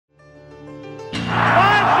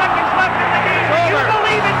seconds left in the game. Do you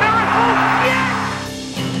believe in miracles? Yes!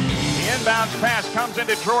 The inbounds pass comes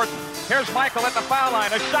into Jordan. Here's Michael at the foul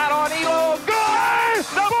line. A shot on Elo. Good!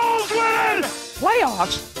 The Bulls win!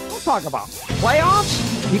 Playoffs? Don't talk about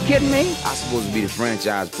playoffs. You kidding me? I'm supposed to be the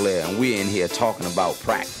franchise player, and we're in here talking about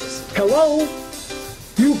practice. Hello?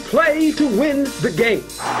 You play to win the game.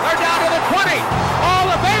 They're down to the 20. Oh,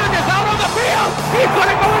 the band is out on the field. He's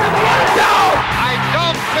going to go into the end zone. I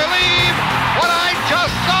don't believe what I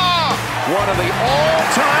just saw. One of the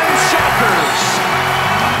all-time shockers.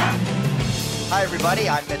 Hi, everybody.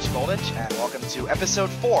 I'm Mitch Goldich, and welcome to episode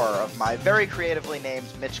 4 of my very creatively named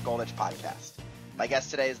Mitch Goldich podcast. My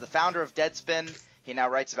guest today is the founder of Deadspin. He now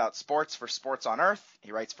writes about sports for Sports on Earth.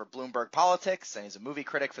 He writes for Bloomberg Politics, and he's a movie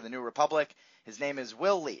critic for The New Republic. His name is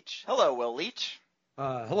Will Leitch. Hello, Will Leitch.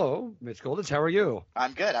 Hello, Mitch Goldich. How are you?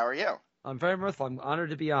 I'm good. How are you? I'm very mirthful. I'm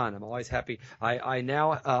honored to be on. I'm always happy. I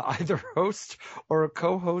now either host or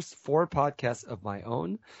co-host 4 podcasts of my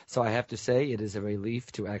own. So I have to say it is a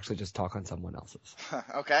relief to actually just talk on someone else's.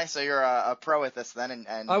 Okay, so you're a pro at this then.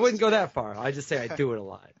 And I wouldn't go that far. I just say I do it a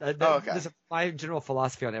lot. Okay. My general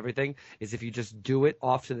philosophy on everything is if you just do it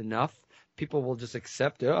often enough, people will just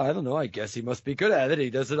accept it. Oh, I don't know. I guess he must be good at it. He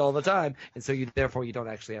does it all the time, and so therefore you don't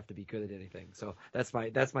actually have to be good at anything. So that's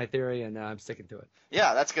my theory, and I'm sticking to it.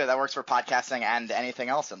 Yeah, that's good. That works for podcasting and anything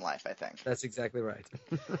else in life, I think. That's exactly right.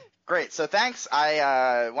 Great. So thanks. When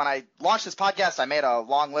I launched this podcast, I made a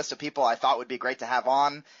long list of people I thought would be great to have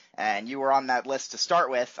on, and you were on that list to start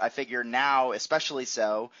with. I figure now, especially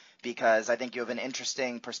so, because I think you have an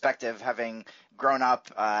interesting perspective, having grown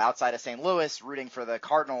up outside of St. Louis, rooting for the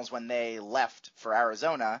Cardinals when they left for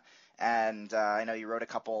Arizona. And I know you wrote a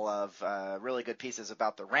couple of really good pieces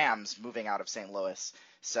about the Rams moving out of St. Louis.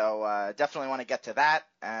 So definitely want to get to that.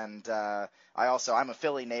 And I'm a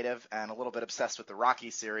Philly native and a little bit obsessed with the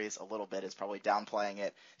Rocky series. A little bit is probably downplaying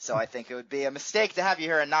it. So I think it would be a mistake to have you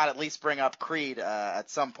here and not at least bring up Creed at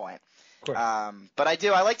some point. But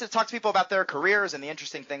I like to talk to people about their careers and the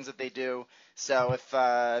interesting things that they do. So if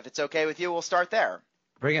it's okay with you, we'll start there.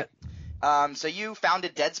 Bring it. So you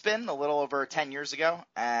founded Deadspin a little over 10 years ago,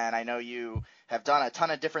 and I know you have done a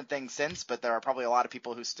ton of different things since, but there are probably a lot of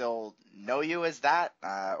people who still know you as that,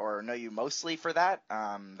 or know you mostly for that.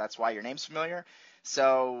 That's why your name's familiar.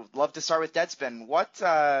 So love to start with Deadspin. What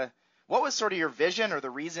was sort of your vision or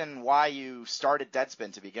the reason why you started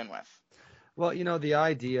Deadspin to begin with? Well, the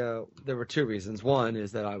idea, there were 2 reasons. One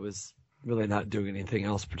is that I was really not doing anything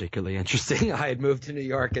else particularly interesting. I had moved to New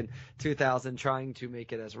York in 2000 trying to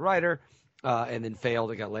make it as a writer, and then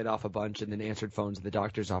failed and got laid off a bunch, and then answered phones in the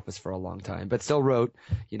doctor's office for a long time, but still wrote,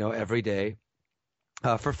 every day.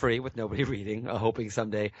 For free with nobody reading, hoping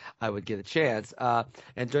someday I would get a chance.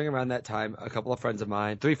 And during around that time, a couple of friends of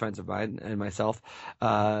mine, 3 friends of mine and myself,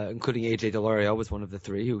 including AJ Delorio was one of the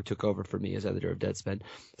 3 who took over for me as editor of Deadspin,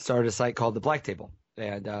 started a site called The Black Table.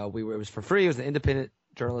 And it was for free. It was an independent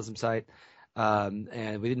journalism site.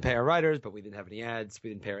 And we didn't pay our writers, but we didn't have any ads. We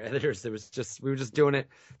didn't pay our editors. We were just doing it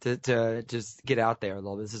to just get out there.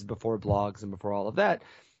 Although this is before blogs and before all of that.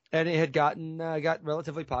 And it had got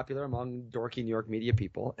relatively popular among dorky New York media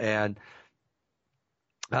people. And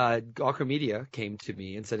Gawker Media came to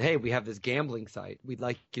me and said, hey, we have this gambling site. We'd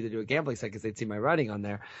like you to do a gambling site because they'd see my writing on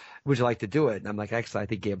there. Would you like to do it? And I'm like, actually, I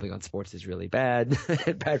think gambling on sports is really bad.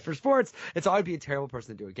 Bad for sports. And so I'd be a terrible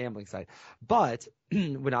person to do a gambling site. But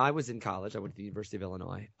when I was in college, I went to the University of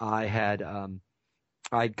Illinois. I had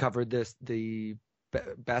I'd covered the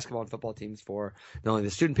basketball and football teams for not only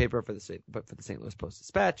the student paper but for the St. Louis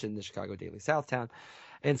Post-Dispatch and the Chicago Daily Southtown.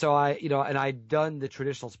 And so I'd done the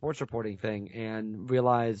traditional sports reporting thing and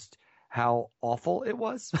realized how awful it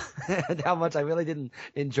was and how much I really didn't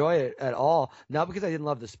enjoy it at all. Not because I didn't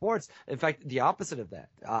love the sports. In fact, the opposite of that.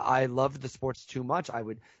 I loved the sports too much. I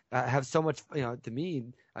would have so much, to me,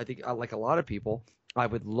 I think like a lot of people, I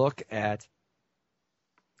would look at,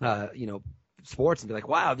 sports and be like,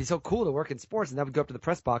 wow, it'd be so cool to work in sports. And I would go up to the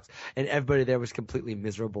press box and everybody there was completely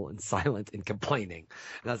miserable and silent and complaining.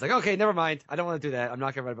 And I was like, okay, never mind. I don't want to do that. I'm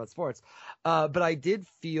not going to write about sports. But I did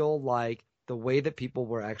feel like the way that people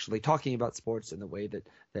were actually talking about sports and the way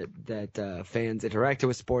that fans interacted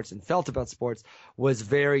with sports and felt about sports was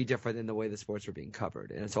very different than the way the sports were being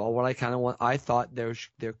covered. And so what I thought there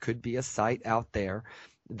could be a site out there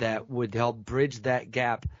that would help bridge that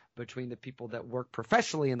gap between the people that work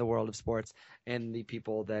professionally in the world of sports and the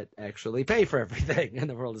people that actually pay for everything in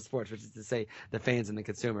the world of sports, which is to say the fans and the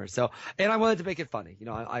consumers. So, and I wanted to make it funny.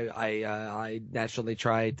 I naturally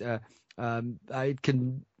tried.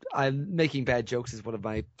 Making bad jokes is one of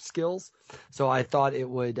my skills. So I thought I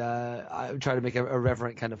would try to make a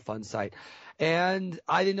irreverent kind of fun site. And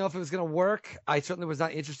I didn't know if it was going to work. I certainly was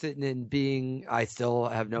not interested I still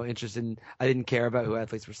have no interest I didn't care about who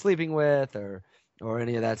athletes were sleeping with or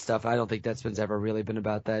any of that stuff. I don't think Deadspin's ever really been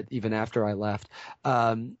about that, even after I left.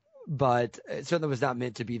 But it certainly was not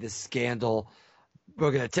meant to be this scandal.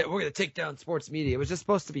 We're gonna take down sports media. It was just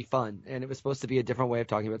supposed to be fun, and it was supposed to be a different way of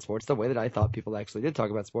talking about sports, the way that I thought people actually did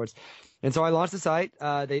talk about sports. And so I launched the site.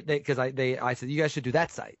 I said, you guys should do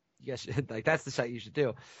that site. You guys should, that's the site you should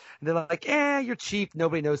do. And they're like, you're cheap.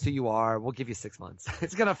 Nobody knows who you are. We'll give you 6 months.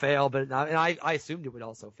 It's gonna fail, and I assumed it would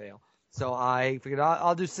also fail. So I figured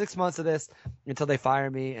I'll do 6 months of this until they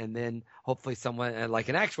fire me, and then hopefully someone like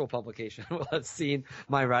an actual publication will have seen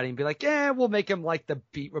my writing and be like, we'll make him like the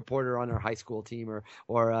beat reporter on our high school team,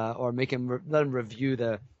 or make him let him review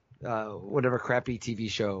the whatever crappy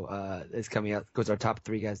TV show is coming out because our top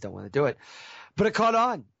 3 guys don't want to do it. But it caught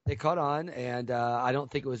on. And I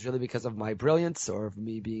don't think it was really because of my brilliance or of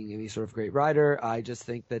me being any sort of great writer. I just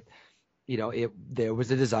think that there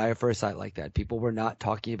was a desire for a site like that. People were not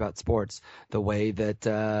talking about sports the way that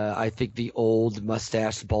I think the old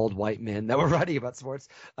mustached, bald white men that were writing about sports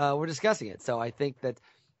were discussing it. So I think that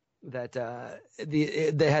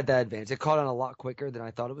they had that advantage. It caught on a lot quicker than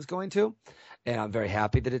I thought it was going to, and I'm very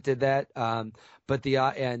happy that it did that. But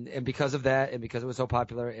and because of that, and because it was so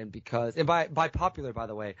popular, and by popular, by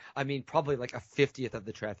the way, I mean probably like a 50th of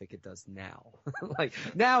the traffic it does now. Like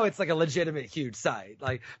now it's like a legitimate huge site.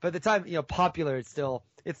 Like by the time popular, it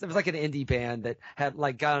was like an indie band that had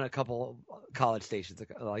like got on a couple college stations.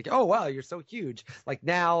 Like, oh wow, you're so huge. Like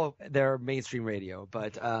now they're mainstream radio,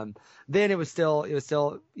 but then it was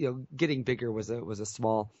still getting bigger was a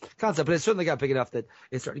small concept, but it certainly got big enough that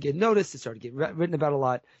it started to get noticed. It started to get written about a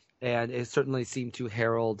lot. And it certainly seemed to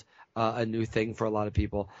herald a new thing for a lot of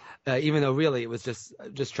people, even though really it was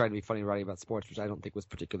just trying to be funny writing about sports, which I don't think was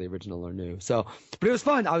particularly original or new. So, but it was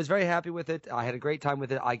fun. I was very happy with it. I had a great time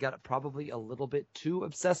with it. I got probably a little bit too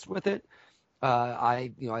obsessed with it.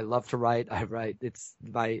 I love to write. I write. It's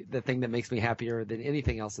the thing that makes me happier than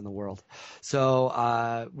anything else in the world.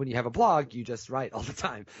 So when you have a blog, you just write all the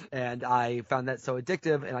time, and I found that so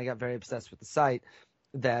addictive, and I got very obsessed with the site.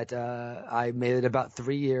 That I made it about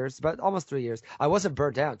almost 3 years. I wasn't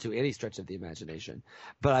burnt out to any stretch of the imagination,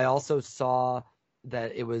 but I also saw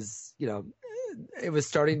that it was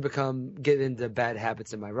starting to get into bad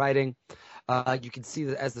habits in my writing. You can see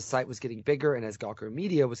that as the site was getting bigger and as Gawker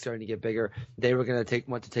Media was starting to get bigger, they were going to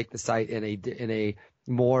want to take the site in a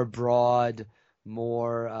more broad,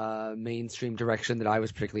 more mainstream direction that I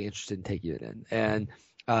was particularly interested in taking it in. And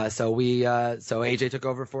so AJ took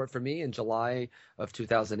over for it for me in July of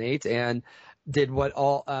 2008 and did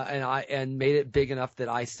and made it big enough that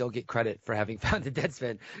I still get credit for having founded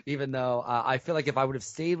Deadspin, even though I feel like if I would have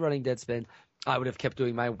stayed running Deadspin, I would have kept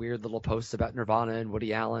doing my weird little posts about Nirvana and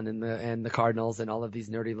Woody Allen and the Cardinals and all of these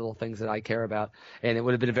nerdy little things that I care about. And it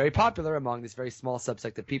would have been very popular among this very small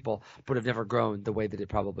subsect of people, but would have never grown the way that it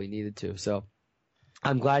probably needed to. So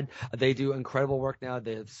I'm glad they do incredible work now.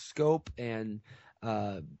 The scope and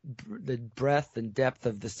the breadth and depth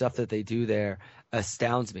of the stuff that they do there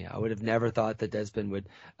astounds me. I would have never thought that Deadspin would,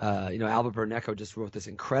 Albert Burnecko just wrote this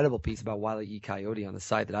incredible piece about Wile E. Coyote on the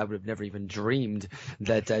site that I would have never even dreamed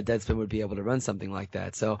that Deadspin would be able to run something like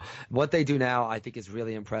that. So what they do now, I think, is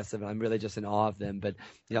really impressive, and I'm really just in awe of them. But,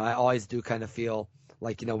 I always do kind of feel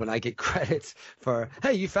like, when I get credits for,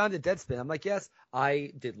 hey, you founded Deadspin. I'm like, yes,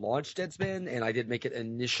 I did launch Deadspin and I did make it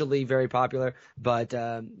initially very popular. But,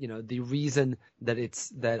 the reason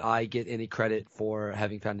that I get any credit for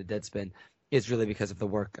having founded Deadspin is really because of the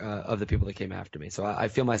work of the people that came after me. So I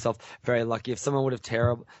feel myself very lucky. If someone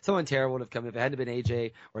terrible would have come, if it hadn't been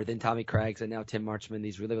AJ or then Tommy Craggs and now Tim Marchman,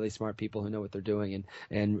 these really, really smart people who know what they're doing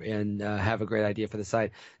and have a great idea for the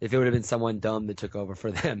site, if it would have been someone dumb that took over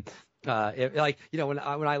for them, when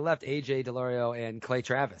I left, AJ Delorio and Clay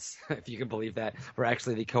Travis, if you can believe that, were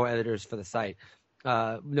actually the co-editors for the site.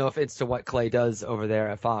 No offense to what Clay does over there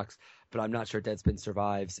at Fox, but I'm not sure Deadspin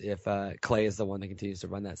survives if Clay is the one that continues to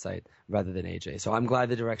run that site rather than AJ. So I'm glad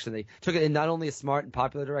the direction they took it in, not only a smart and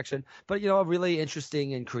popular direction, but a really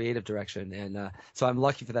interesting and creative direction. And so I'm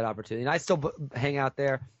lucky for that opportunity. And I still hang out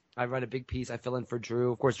there. I write a big piece. I fill in for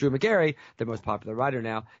Drew. Of course, Drew McGarry, the most popular writer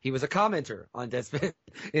now, he was a commenter on Deadspin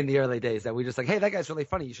in the early days that we just like, hey, that guy's really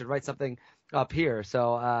funny. You should write something up here.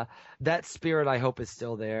 So that spirit, I hope, is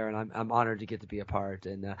still there, and I'm honored to get to be a part.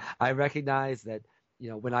 And I recognize that,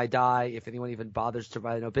 when I die, if anyone even bothers to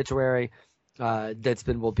write an obituary,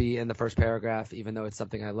 Deadspin will be in the first paragraph, even though it's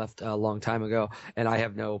something I left a long time ago, and I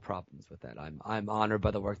have no problems with that. I'm honored by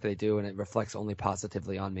the work they do, and it reflects only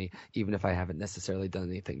positively on me, even if I haven't necessarily done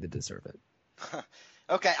anything to deserve it.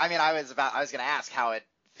 Okay, I mean, I was going to ask how it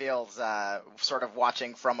feels sort of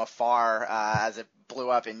watching from afar as it blew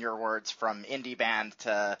up, in your words, from indie band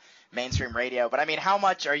to mainstream radio. But I mean, how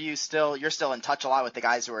much are you still? You're still in touch a lot with the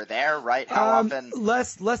guys who are there, right? How often?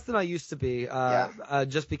 Less than I used to be.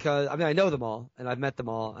 Just because I know them all and I've met them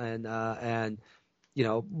all, and you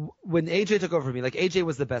know, when AJ took over for me, like AJ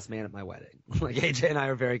was the best man at my wedding. Like AJ and I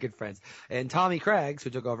are very good friends. And Tommy Craggs, who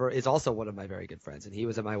took over, is also one of my very good friends. And he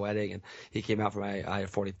was at my wedding, and he came out for my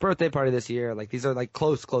 40th birthday party this year. Like, these are like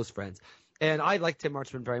close friends. And I like Tim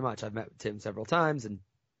Marchman very much. I've met Tim several times, and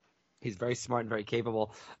he's very smart and very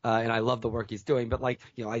capable. And I love the work he's doing. But like,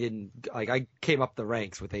 you know, I came up the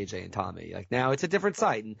ranks with AJ and Tommy. Like, now it's a different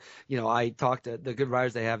site. And, you know, I talked to the good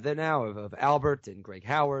writers they have there now of Albert and Greg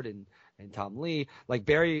Howard and Tom Lee. Like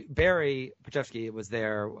Barry Pachevsky was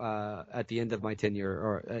there at the end of my tenure,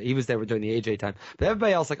 or he was there during the AJ time. But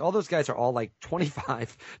everybody else, like all those guys are all like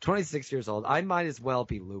 25, 26 years old. I might as well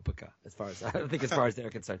be Lupica as far as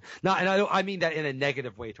they're concerned. I mean that in a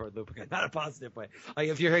negative way toward Lupica, not a positive way. Like,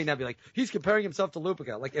 if you're hearing that, be like, he's comparing himself to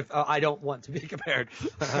Lupica. Like, if I don't want to be compared,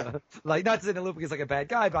 like, not to say that Lupica's like a bad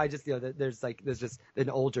guy, but I just, you know, there's just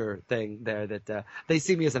an older thing there that they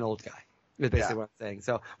see me as an old guy. Is basically what I'm saying.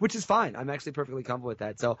 So, which is fine. I'm actually perfectly comfortable with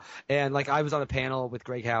that. So, and like, I was on a panel with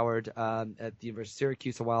Greg Howard at the University of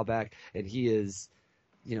Syracuse a while back, and he is,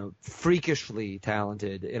 you know, freakishly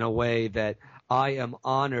talented in a way that I am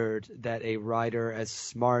honored that a writer as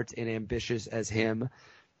smart and ambitious as him,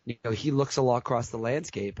 you know, he looks a lot across the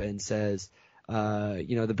landscape and says,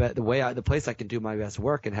 you know, the place I can do my best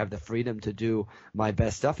work and have the freedom to do my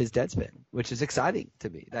best stuff is Deadspin, which is exciting to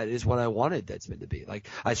me. That is what I wanted Deadspin to be. Like,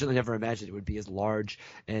 I certainly never imagined it would be as large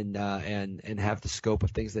and have the scope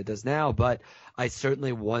of things that it does now, but I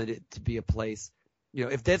certainly wanted it to be a place, you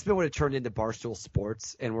know, if Deadspin would have turned into Barstool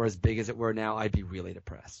Sports and were as big as it were now, I'd be really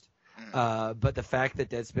depressed. But the fact that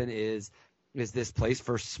Deadspin is this place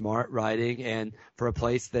for smart writing and for a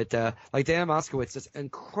place that, like Dana Moskowitz does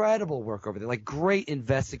incredible work over there, like great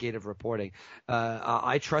investigative reporting.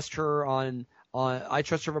 I trust her I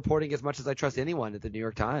trust her reporting as much as I trust anyone at the New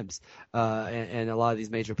York Times, and a lot of these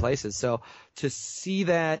major places. So to see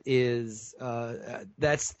that is,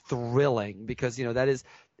 that's thrilling because, you know,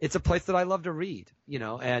 it's a place that I love to read, you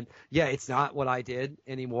know, and yeah, it's not what I did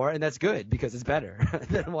anymore. And that's good because it's better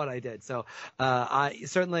than what I did. So,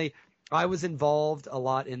 I was involved a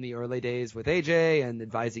lot in the early days with AJ and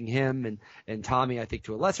advising him and Tommy, I think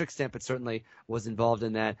to a lesser extent, but certainly was involved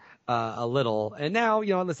in that a little. And now,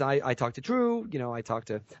 you know, listen, I talk to Drew, you know, I talk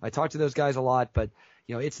to those guys a lot, but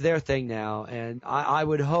you know, it's their thing now. And I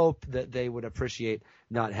would hope that they would appreciate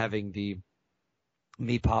not having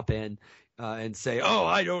me pop in and say, oh,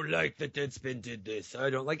 I don't like that Deadspin did this. I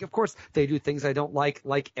don't like. Of course, they do things I don't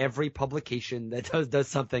like every publication that does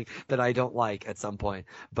something that I don't like at some point.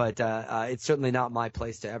 But it's certainly not my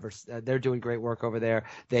place to ever. They're doing great work over there.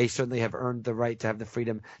 They certainly have earned the right to have the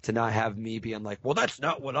freedom to not have me being like, well, that's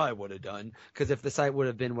not what I would have done. Because if the site would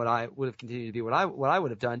have been what I would have continued to be what I would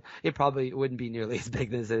have done, it probably wouldn't be nearly as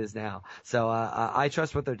big as it is now. So I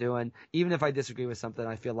trust what they're doing. Even if I disagree with something,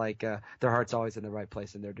 I feel like their heart's always in the right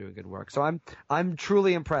place and they're doing good work. So I'm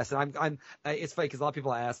truly impressed, and it's funny because a lot of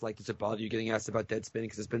people ask, like, does it bother you getting asked about Deadspin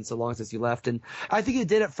because it's been so long since you left? And I think it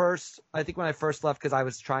did at first. I think when I first left, because I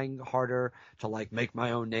was trying harder to like make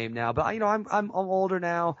my own name now. But you know, I'm older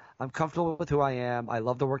now. I'm comfortable with who I am. I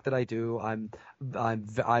love the work that I do.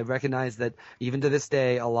 I recognize that even to this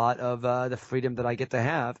day, a lot of the freedom that I get to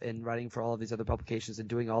have in writing for all of these other publications and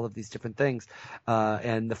doing all of these different things,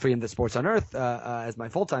 and the freedom that Sports on Earth as my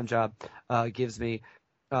full-time job gives me.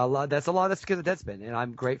 That's because of Deadspin, and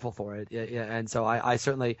I'm grateful for it. Yeah, and so I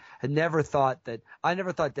certainly had never thought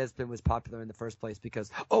Deadspin was popular in the first place because,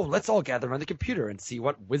 oh, let's all gather around the computer and see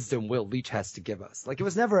what wisdom Will Leitch has to give us. Like, it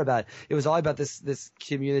was never about, it was all about this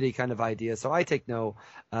community kind of idea. So I take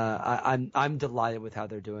I'm delighted with how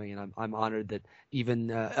they're doing, and I'm honored that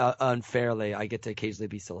even unfairly I get to occasionally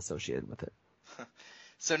be still associated with it.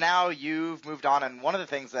 So now you've moved on, and one of the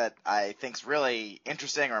things that I think is really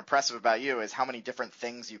interesting or impressive about you is how many different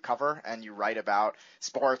things you cover, and you write about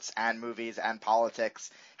sports and movies and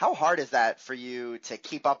politics. How hard is that for you to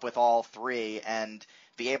keep up with all three and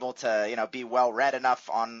be able to, you know, be well read enough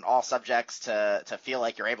on all subjects to feel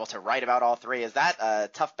like you're able to write about all three? Is that a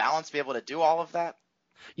tough balance to be able to do all of that?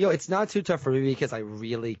 You know, it's not too tough for me because I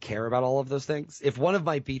really care about all of those things. If one of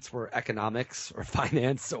my beats were economics or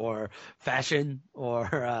finance or fashion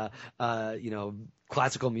or, you know,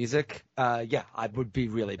 classical music, yeah, I would be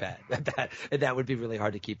really bad at that. That would be really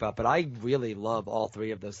hard to keep up. But I really love all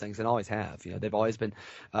three of those things and always have. You know, they've always been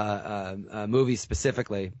movies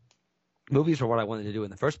specifically. movies were what I wanted to do in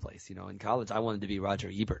the first place. In college, I wanted to be Roger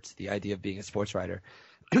Ebert. The idea of being a sports writer.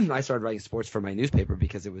 I started writing sports for my newspaper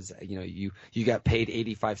because it was, you got paid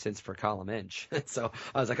 85 cents per column inch. So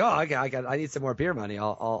I was like, I need some more beer money.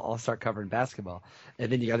 I'll start covering basketball. And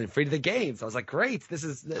then you got in free to the games. I was like, great.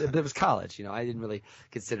 It was college. I didn't really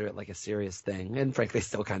consider it like a serious thing. And frankly,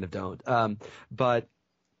 still kind of don't. But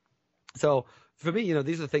so for me,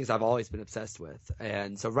 these are the things I've always been obsessed with.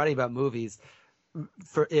 And so writing about movies,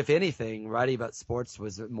 if anything, writing about sports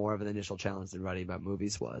was more of an initial challenge than writing about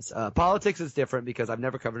movies was. Politics is different because I've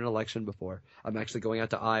never covered an election before. I'm actually going out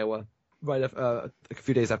to Iowa right a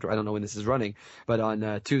few days after. I don't know when this is running, but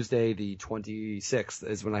on Tuesday, the 26th,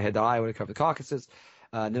 is when I head to Iowa to cover the caucuses.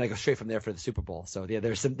 And then I go straight from there for the Super Bowl. So yeah,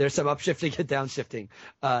 there's some upshifting and downshifting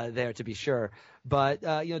there to be sure. But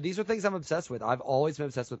these are things I'm obsessed with. I've always been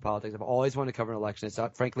obsessed with politics. I've always wanted to cover an election. It's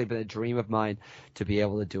frankly been a dream of mine to be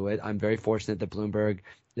able to do it. I'm very fortunate that Bloomberg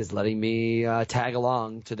is letting me tag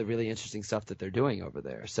along to the really interesting stuff that they're doing over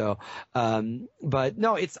there. So, but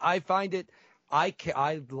no, I find it.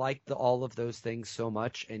 I like all of those things so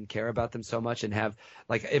much and care about them so much and have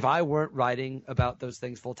if I weren't writing about those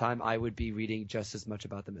things full time, I would be reading just as much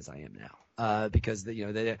about them as I am now. Because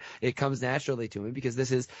it comes naturally to me because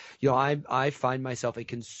this is, I find myself a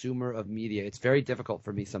consumer of media. It's very difficult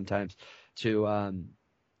for me sometimes to, I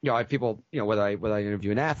have people, whether I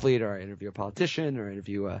interview an athlete or I interview a politician or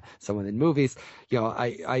interview someone in movies,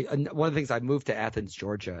 one of the things I moved to Athens,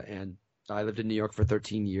 Georgia, and I lived in New York for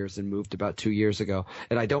 13 years and moved about 2 years ago.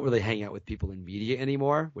 And I don't really hang out with people in media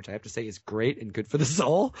anymore, which I have to say is great and good for the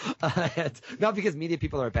soul. Not because media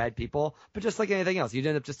people are bad people, but just like anything else. You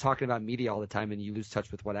end up just talking about media all the time and you lose touch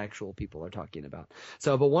with what actual people are talking about.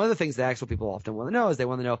 So, but one of the things that actual people often want to know is they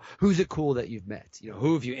want to know, who's it cool that you've met?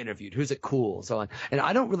 Who have you interviewed? Who's it cool? So on. And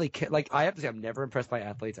I don't really care. I have to say, I'm never impressed by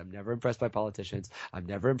athletes. I'm never impressed by politicians. I'm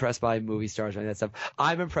never impressed by movie stars or any of that stuff.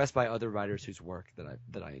 I'm impressed by other writers whose work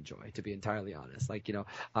that I enjoy, to be entirely honest.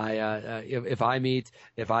 If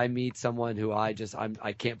I meet someone who I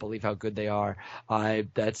can't believe how good they are,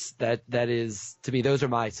 that is, to me, those are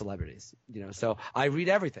my celebrities, so I read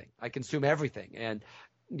everything, I consume everything. And,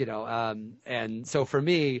 and so for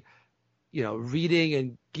me, reading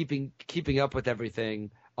and keeping up with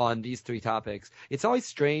everything on these three topics, it's always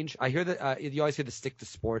strange. I hear that you always hear the stick to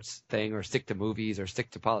sports thing, or stick to movies, or stick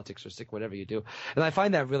to politics, or stick whatever you do, and I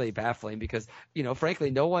find that really baffling because frankly,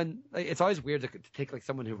 no one. It's always weird to take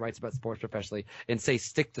someone who writes about sports professionally and say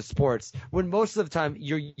stick to sports when most of the time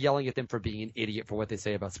you're yelling at them for being an idiot for what they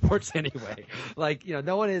say about sports anyway.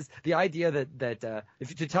 No one is. The idea that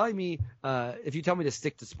if you tell me to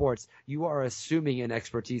stick to sports, you are assuming an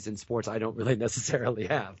expertise in sports I don't really necessarily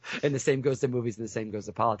have, and the same goes to movies and the same goes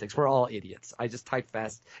to politics. We're all idiots. I just type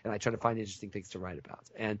fast and I try to find interesting things to write about.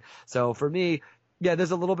 And so for me, yeah,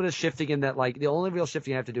 there's a little bit of shifting in that. The only real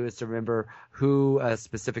shifting I have to do is to remember who a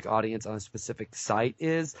specific audience on a specific site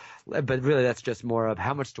is. But really, that's just more of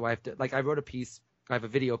how much do I have to. I wrote a piece. I have a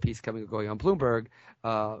video piece going on Bloomberg.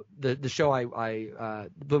 The show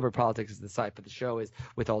Bloomberg Politics is the site, but the show is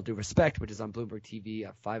With All Due Respect, which is on Bloomberg TV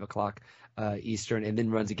at 5:00 Eastern, and then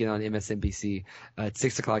runs again on MSNBC at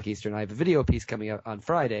 6:00 Eastern. I have a video piece coming out on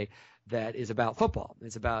Friday that is about football.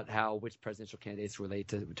 It's about how which presidential candidates relate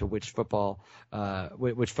to which football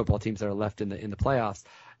teams that are left in the playoffs.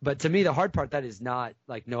 But to me, the hard part, that is not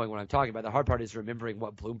knowing what I'm talking about. The hard part is remembering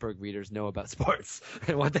what Bloomberg readers know about sports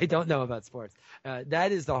and what they don't know about sports.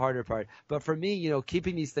 That is the harder part. But for me,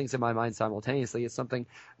 keeping these things in my mind simultaneously is something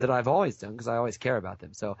that I've always done because I always care about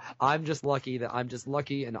them. So I'm just lucky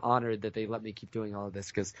and honored that they let me keep doing all of this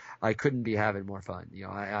because I couldn't be having more fun.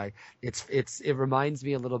 It reminds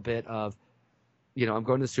me a little bit of, I'm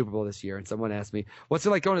going to the Super Bowl this year, and someone asked me, what's it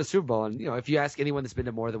like going to the Super Bowl? And, if you ask anyone that's been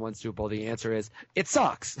to more than one Super Bowl, the answer is, it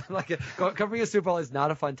sucks. Covering a Super Bowl is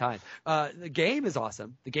not a fun time. The game is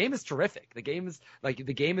awesome. The game is terrific. The game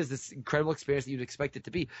is this incredible experience that you'd expect it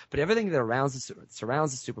to be. But everything that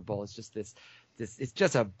surrounds the Super Bowl is just it's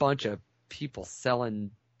just a bunch of people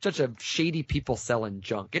selling such a shady people selling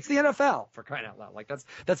junk. It's the NFL, for crying out loud.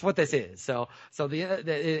 That's what this is. So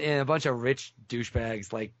and a bunch of rich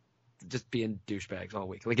douchebags, just being douchebags all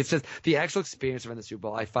week. It's just the actual experience around the Super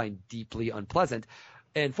Bowl I find deeply unpleasant.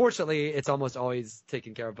 And fortunately, it's almost always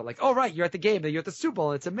taken care of. But oh, right, you're at the game, you're at the Super Bowl,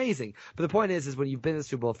 and it's amazing. But the point is when you've been to the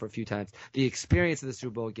Super Bowl for a few times, the experience of the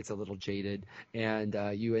Super Bowl gets a little jaded, and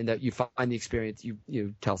you find the experience.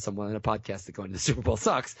 You tell someone in a podcast that going to the Super Bowl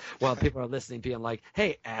sucks, while people are listening, being like,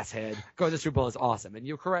 "Hey, asshead, going to the Super Bowl is awesome," and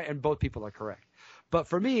you're correct, and both people are correct. But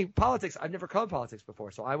for me, politics, I've never covered politics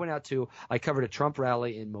before. So I covered a Trump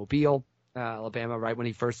rally in Mobile Alabama, right when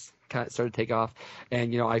he first kind of started to take off.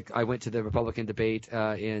 And, I went to the Republican debate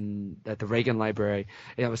at the Reagan Library,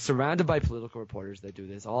 and I was surrounded by political reporters that do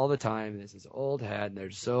this all the time. This is old hat, and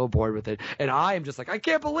they're so bored with it. And I am just like, I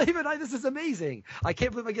can't believe it. This is amazing. I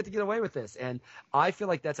can't believe I get to get away with this. And I feel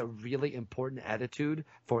like that's a really important attitude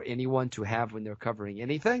for anyone to have when they're covering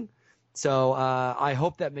anything. So I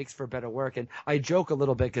hope that makes for better work. And I joke a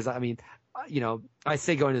little bit because, I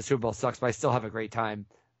say going to the Super Bowl sucks, but I still have a great time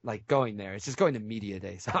going there. It's just going to media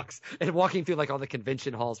day sucks. And walking through all the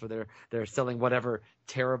convention halls where they're selling whatever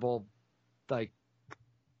terrible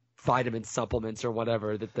vitamin supplements or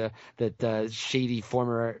whatever that shady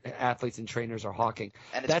former athletes and trainers are hawking.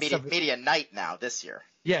 And it's media night now this year.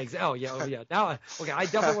 Yeah, oh yeah. Now, I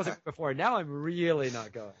definitely wasn't before. Now I'm really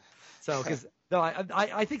not going. So, because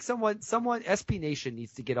I think someone SB Nation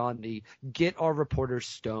needs to get our reporters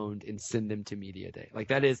stoned and send them to media day.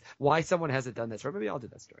 That is why someone hasn't done this. Or maybe I'll do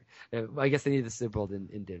that story. I guess they need the Super Bowl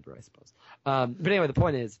in Denver, I suppose. But anyway, the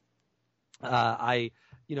point is, I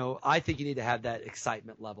think you need to have that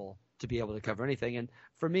excitement level to be able to cover anything. And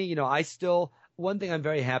for me, one thing I'm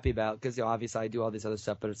very happy about, because obviously I do all this other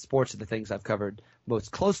stuff, but sports are the things I've covered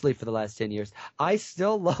most closely for the last 10 years. I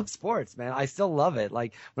still love sports, man. I still love it. When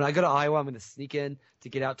I go to Iowa, I'm going to sneak in to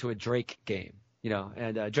get out to a Drake game.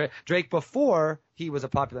 And Drake, before he was a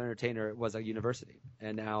popular entertainer, was a university.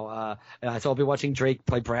 And now, so I'll be watching Drake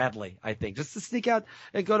play Bradley, I think, just to sneak out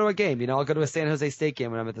and go to a game. I'll go to a San Jose State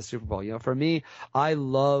game when I'm at the Super Bowl. For me, I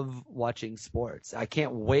love watching sports. I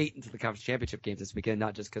can't wait until the conference championship games this weekend,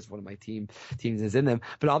 not just because one of my teams is in them,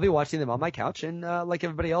 but I'll be watching them on my couch and like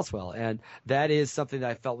everybody else will. And that is something that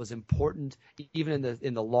I felt was important, even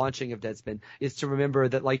in the launching of Deadspin, is to remember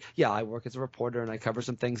that, I work as a reporter and I cover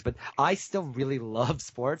some things, but I still really love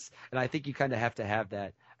sports, and I think you kind of have to have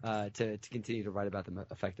that to continue to write about them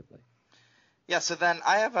effectively. Yeah, so then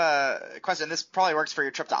I have a question. This probably works for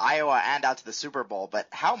your trip to Iowa and out to the Super Bowl, but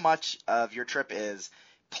how much of your trip is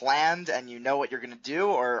planned and you know what you're going to do,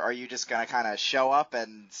 or are you just going to kind of show up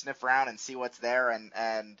and sniff around and see what's there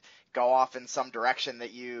and go off in some direction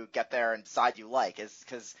that you get there and decide you like?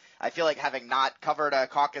 Because I feel like, having not covered a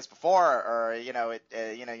caucus before, or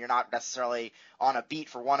you're not necessarily on a beat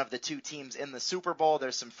for one of the two teams in the Super Bowl,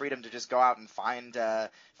 there's some freedom to just go out and find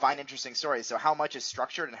interesting stories. So how much is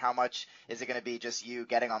structured, and how much is it going to be just you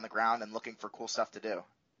getting on the ground and looking for cool stuff to do?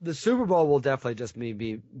 The Super Bowl will definitely just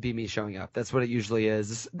be me showing up. That's what it usually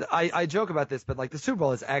is. I joke about this, but the Super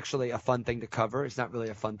Bowl is actually a fun thing to cover. It's not really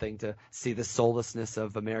a fun thing to see the soullessness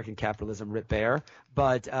of American capitalism ripped bare,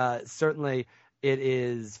 but certainly it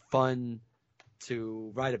is fun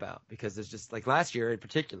to write about, because there's just last year in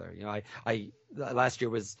particular. Last year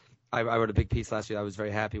was I wrote a big piece last year I was very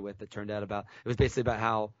happy with that turned out about. It was basically about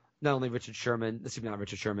how not only Marshawn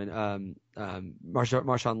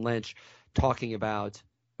Lynch talking about,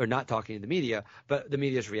 or not talking to the media, but the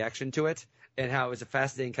media's reaction to it, and how it was a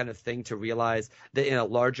fascinating kind of thing to realize that in a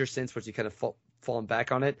larger sense, once you kind of fallen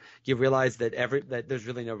back on it, you realize that there's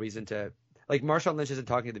really no reason to. Marshawn Lynch isn't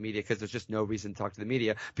talking to the media because there's just no reason to talk to the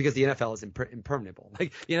media, because the NFL is impermeable. The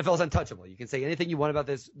NFL is untouchable. You can say anything you want about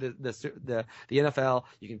the NFL.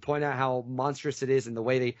 You can point out how monstrous it is and the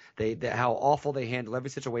way how awful they handle every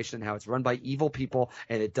situation, and how it's run by evil people,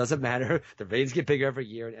 and it doesn't matter. The ratings get bigger every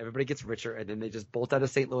year and everybody gets richer, and then they just bolt out of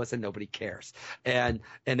St. Louis and nobody cares. And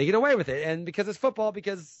they get away with it. And because it's football,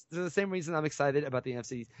 because for the same reason I'm excited about the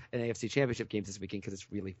NFC and AFC championship games this weekend, because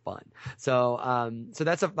it's really fun. So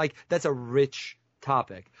that's a rich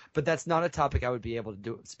topic, but that's not a topic I would be able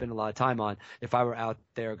to spend a lot of time on if I were out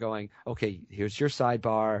there going, okay, here's your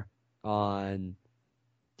sidebar on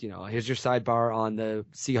the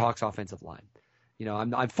Seahawks offensive line.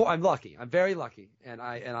 I'm lucky. I'm very lucky, and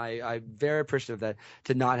I'm very appreciative that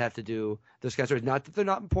to not have to do those kinds of stories. Not that they're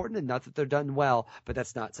not important, and not that they're done well, but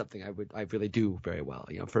that's not something I really do very well.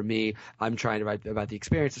 For me, I'm trying to write about the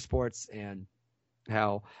experience of sports and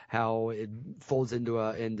how it folds into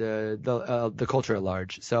the culture at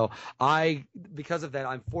large. So because of that,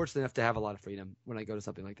 I'm fortunate enough to have a lot of freedom when I go to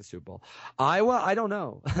something like the Super Bowl. Iowa, I don't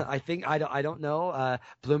know. I don't know.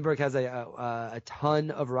 Bloomberg has a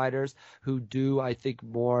ton of writers who do, I think,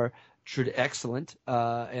 more excellent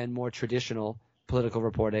and more traditional political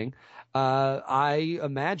reporting. I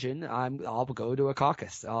imagine I'll go to a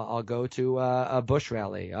caucus. I'll go to a Bush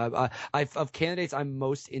rally. Of candidates, I'm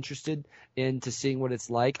most interested into seeing what it's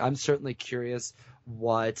like. I'm certainly curious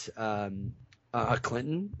what a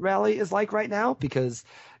Clinton rally is like right now, because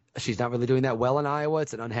she's not really doing that well in Iowa.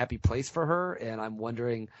 It's an unhappy place for her, and I'm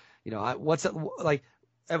wondering, what's it like?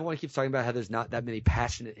 everyone keeps talking about how there's not that many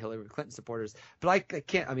passionate Hillary Clinton supporters, but I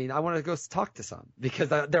can't. I mean, I want to go talk to some because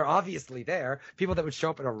they're obviously there. People that would show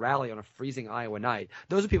up at a rally on a freezing Iowa night.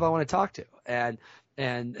 Those are people I want to talk to, and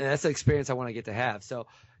that's an experience I want to get to have. So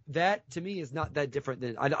that to me is not that different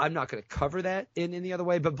than I'm not going to cover that in any other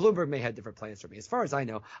way, but Bloomberg may have different plans for me. As far as I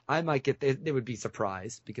know, I might get they would be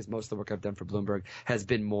surprised because most of the work I've done for Bloomberg has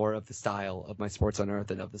been more of the style of my Sports on Earth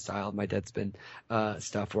and of the style of my Deadspin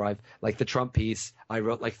stuff, where I've like the Trump piece. I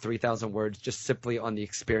wrote like 3,000 words just simply on the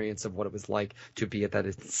experience of what it was like to be at that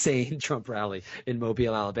insane Trump rally in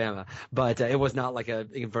Mobile, Alabama. But it was not like an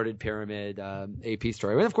inverted pyramid AP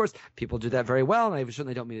story. And of course, people do that very well, and I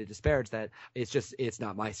certainly don't mean to disparage that. It's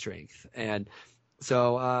not my strength. And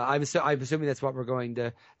so I'm assuming that's what we're going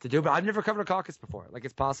to do. But I've never covered a caucus before. Like,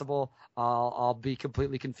 it's possible I'll be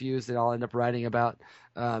completely confused and I'll end up writing about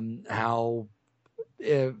how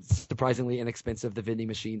surprisingly inexpensive the vending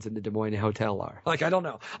machines in the Des Moines hotel are. Like, I don't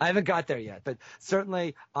know. I haven't got there yet, but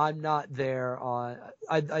certainly I'm not there on.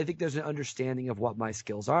 I think there's an understanding of what my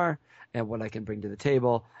skills are and what I can bring to the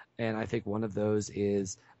table, and I think one of those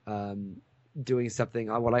is doing something,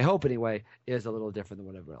 what I hope anyway, is a little different than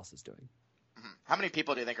what everyone else is doing. How many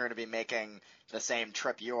people do you think are going to be making the same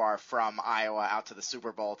trip you are from Iowa out to the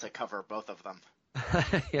Super Bowl to cover both of them?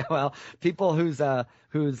 Yeah, well, people whose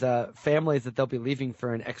families that they'll be leaving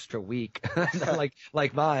for an extra week,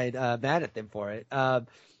 like mine, mad at them for it.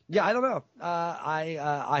 Yeah, I don't know.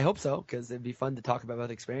 I hope so, because it'd be fun to talk about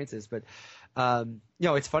both experiences. But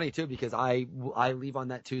it's funny too, because I leave on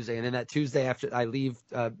that Tuesday, and then that Tuesday after I leave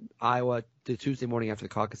Iowa, the Tuesday morning after the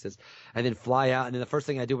caucuses, and then fly out. And then the first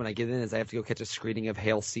thing I do when I get in is I have to go catch a screening of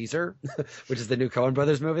Hail Caesar, which is the new Coen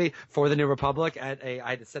Brothers movie for the New Republic. I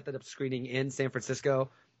had to set that up screening in San Francisco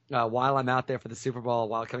while I'm out there for the Super Bowl,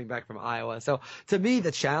 while coming back from Iowa. So to me,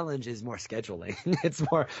 the challenge is more scheduling. It's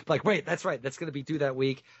more like, wait, that's right, that's going to be due that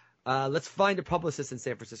week. Let's find a publicist in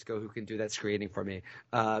San Francisco who can do that screening for me.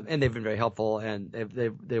 And they've been very helpful, and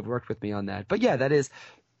they've worked with me on that. But yeah, that is,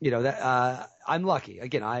 I'm lucky.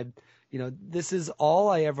 Again, this is all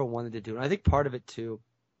I ever wanted to do. And I think part of it too,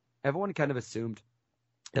 everyone kind of assumed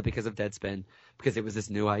that because of Deadspin, because it was this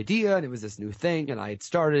new idea and it was this new thing and I had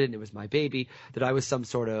started and it was my baby, that I was some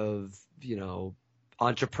sort of,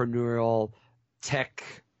 entrepreneurial tech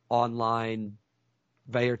online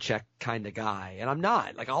Vaynerchuk kind of guy. And I'm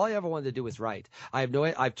not. Like, all I ever wanted to do was write.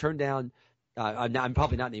 I've turned down, I'm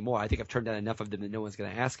probably not anymore. I think I've turned down enough of them that no one's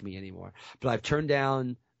going to ask me anymore. But I've turned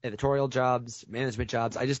down editorial jobs, management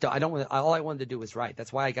jobs. All I wanted to do was write.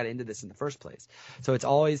 That's why I got into this in the first place. So it's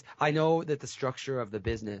always, I know that the structure of the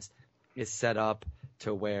business is set up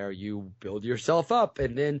to where you build yourself up,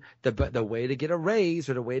 and then the way to get a raise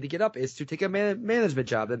or the way to get up is to take a management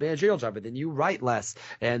job, a managerial job, and then you write less,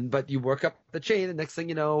 but you work up the chain, and next thing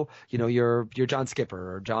you know, you're John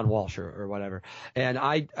Skipper or John Walsh or whatever. And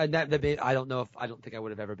I don't think I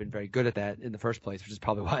would have ever been very good at that in the first place, which is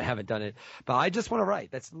probably why I haven't done it. But I just want to write.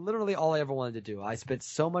 That's literally all I ever wanted to do. I spent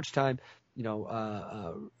so much time,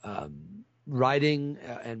 writing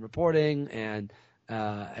and reporting and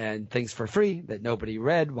things for free that nobody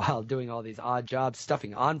read while doing all these odd jobs,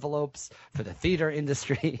 stuffing envelopes for the theater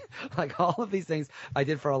industry, like all of these things I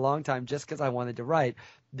did for a long time just because I wanted to write.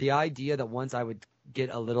 The idea that once I would get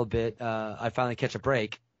a little bit, I finally catch a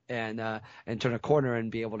break and turn a corner and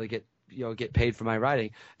be able to get paid for my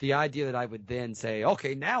writing. The idea that I would then say,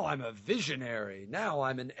 okay, now I'm a visionary. Now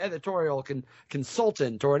I'm an editorial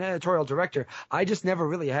consultant or an editorial director. I just never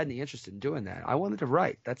really had any interest in doing that. I wanted to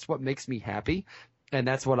write. That's what makes me happy. And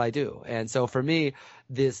that's what I do. And so for me,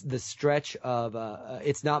 the stretch of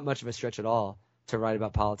it's not much of a stretch at all to write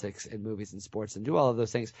about politics and movies and sports and do all of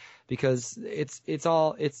those things, because it's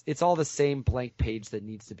all the same blank page that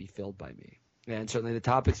needs to be filled by me. And certainly the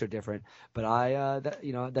topics are different, but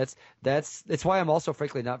that's why I'm also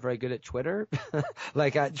frankly not very good at Twitter.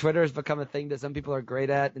 Twitter has become a thing that some people are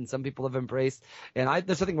great at and some people have embraced. And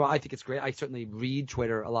there's something wrong. I think it's great. I certainly read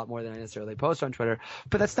Twitter a lot more than I necessarily post on Twitter,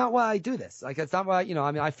 but that's not why I do this. Like, that's not why,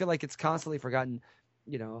 I feel like it's constantly forgotten,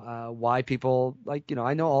 why people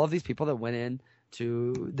I know all of these people that went in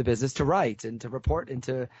to the business to write and to report and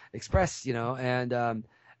to express,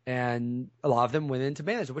 and a lot of them went into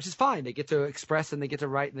management, which is fine. They get to express and they get to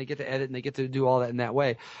write and they get to edit and they get to do all that in that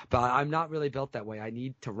way. But I'm not really built that way. I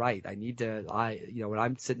need to write. When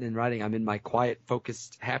I'm sitting and writing, I'm in my quiet,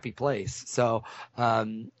 focused, happy place. So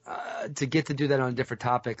to get to do that on different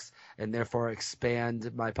topics and therefore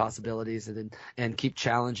expand my possibilities and keep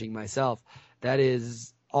challenging myself, that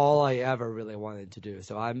is all I ever really wanted to do.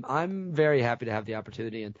 So I'm very happy to have the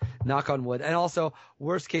opportunity, and knock on wood. And also,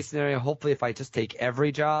 worst case scenario, hopefully if I just take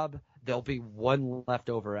every job there'll be one left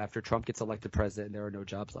over after Trump gets elected president and there are no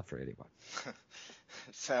jobs left for anyone.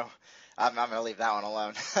 So I'm going to leave that one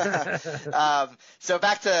alone. So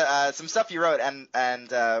back to some stuff you wrote,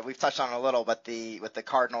 and we've touched on it a little, but with the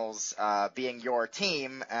Cardinals being your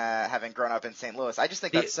team, having grown up in St. Louis, I just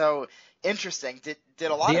think that's so interesting.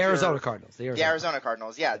 Did a lot of Arizona Cardinals. The Arizona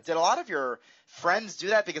Cardinals, yeah. Did a lot of your friends do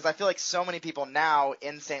that? Because I feel like so many people now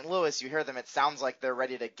in St. Louis, you hear them, it sounds like they're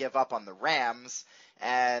ready to give up on the Rams.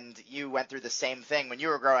 And you went through the same thing when you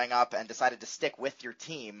were growing up and decided to stick with your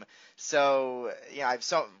team. So,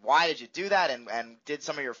 why did you do that? And did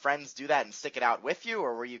some of your friends do that and stick it out with you?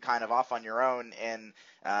 Or were you kind of off on your own in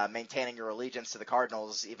maintaining your allegiance to the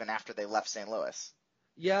Cardinals even after they left St. Louis?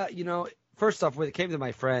 Yeah, first off, when it came to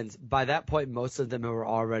my friends, by that point, most of them were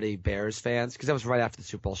already Bears fans because that was right after the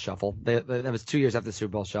Super Bowl shuffle. That was 2 years after the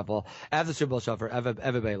Super Bowl shuffle. After the Super Bowl shuffle,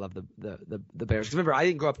 everybody loved the Bears. Because remember, I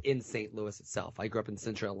didn't grow up in St. Louis itself. I grew up in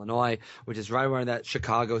Central Illinois, which is right around that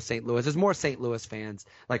Chicago, St. Louis. There's more St. Louis fans,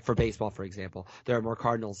 like for baseball, for example. There are more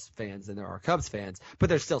Cardinals fans than there are Cubs fans, but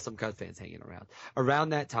there's still some Cubs fans hanging around. Around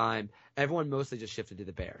that time, everyone mostly just shifted to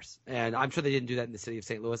the Bears. And I'm sure they didn't do that in the city of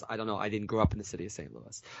St. Louis. I don't know. I didn't grow up in the city of St.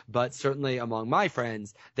 Louis. But certainly among my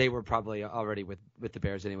friends, they were probably already with the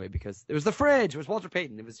Bears anyway because it was the fridge. It was Walter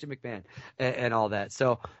Payton. It was Jim McMahon and all that.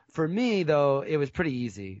 So for me, though, it was pretty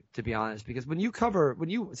easy, to be honest, because when you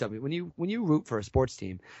root for a sports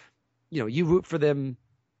team, you root for them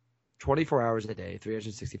 24 hours a day,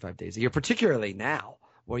 365 days a year, particularly now,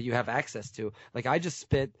 where you have access to. Like, I just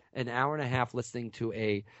spent an hour and a half listening to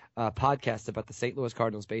a podcast about the St. Louis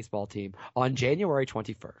Cardinals baseball team on January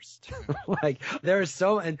 21st. Like, there is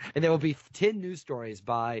and there will be 10 news stories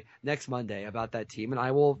by next Monday about that team, and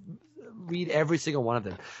I will read every single one of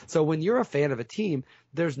them. So when you're a fan of a team,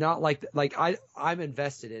 there's not I'm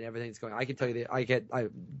invested in everything that's going on. I can tell you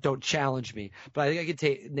that don't challenge me, but I think I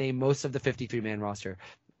can name most of the 53-man roster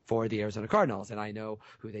for the Arizona Cardinals, and I know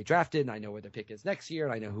who they drafted, and I know where their pick is next year,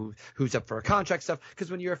 and I know who's up for a contract stuff.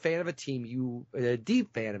 Because when you're a fan of a team, a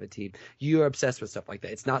deep fan of a team, you're obsessed with stuff like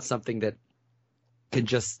that. It's not something that can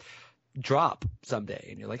just drop someday,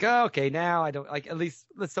 and you're like, oh, okay, now I don't like. At least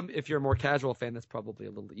if you're a more casual fan, that's probably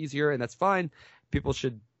a little easier, and that's fine. People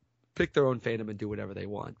should pick their own fandom and do whatever they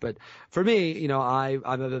want. But for me, I'm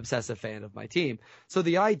an obsessive fan of my team. So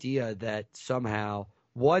the idea that somehow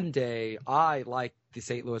one day I like the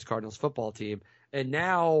St. Louis Cardinals football team, and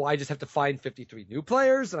now I just have to find 53 new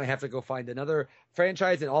players, and I have to go find another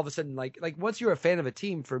franchise, and all of a sudden, like once you're a fan of a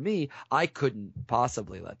team, for me, I couldn't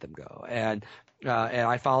possibly let them go. And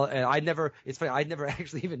I follow, and it's funny, I'd never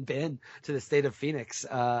actually even been to the state of Phoenix.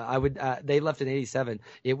 They left in '87.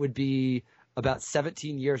 It would be about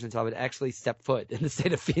 17 years until I would actually step foot in the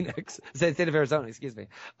state of state of Arizona, excuse me.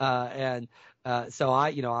 So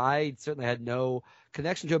I certainly had no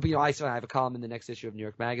connection to it, but I have a column in the next issue of New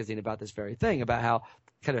York Magazine about this very thing, about how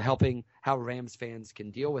kind of helping how Rams fans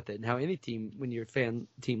can deal with it, and how any team, when your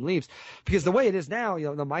team leaves, because the way it is now,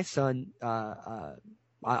 my son,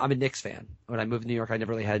 I'm a Knicks fan. When I moved to New York, I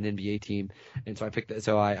never really had an NBA team, and so I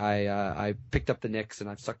picked up the Knicks, and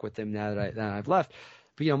I've stuck with them now that I've left.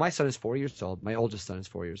 But my son is 4 years old. My oldest son is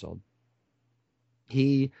 4 years old.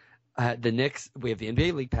 The Knicks, we have the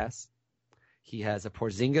NBA League Pass. He has a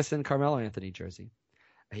Porzingis and Carmelo Anthony jersey.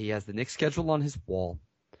 He has the Knicks schedule on his wall.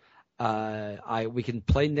 We can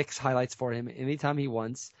play Knicks highlights for him anytime he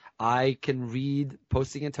wants. I can read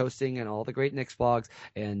Posting and Toasting and all the great Knicks blogs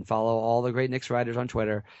and follow all the great Knicks writers on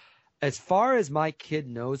Twitter. As far as my kid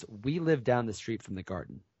knows, we live down the street from the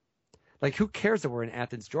Garden. Like, who cares that we're in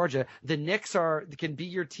Athens, Georgia? The Knicks can be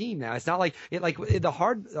your team now. It's not like it. Like the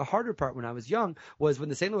harder part when I was young was when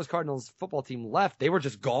the St. Louis Cardinals football team left. They were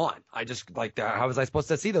just gone. I just how was I supposed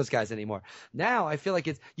to see those guys anymore? Now I feel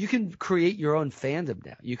like you can create your own fandom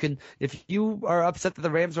now. You can, if you are upset that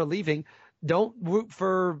the Rams are leaving, don't root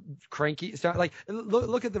for cranky stuff. Like,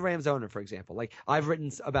 look at the Rams owner, for example. Like, I've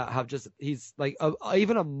written about how he's like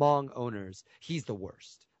even among owners, he's the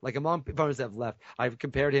worst. Like, among owners that have left, I've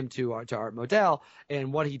compared him to Art Modell,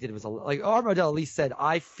 and what he did was like Art Modell at least said,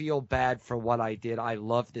 "I feel bad for what I did. I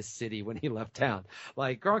love this city," when he left town.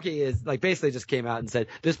 Like, Kroenke is like basically just came out and said,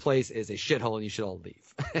 "This place is a shithole and you should all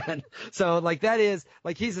leave." And so like that is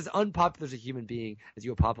like he's as unpopular as a human being as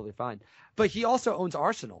you'll probably find. But he also owns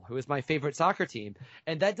Arsenal, who is my favorite soccer team,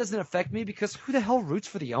 and that doesn't affect me because who the hell roots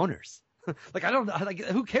for the owners? Like, I don't know, like,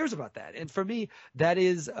 who cares about that? And for me, that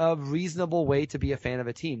is a reasonable way to be a fan of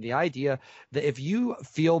a team. The idea that if you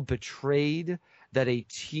feel betrayed that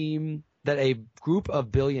a group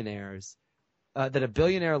of billionaires, that a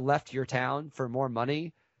billionaire left your town for more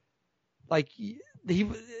money, like, he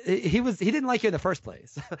didn't like you in the first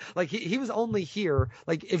place. Like he was only here.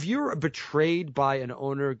 Like if you're betrayed by an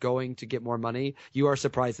owner going to get more money, you are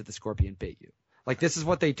surprised that the Scorpion bait you. Like this is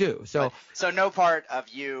what they do. So no part of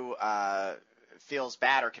you feels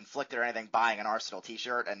bad or conflicted or anything buying an Arsenal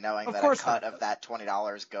T-shirt and knowing that a cut of that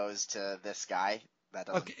 $20 goes to this guy. That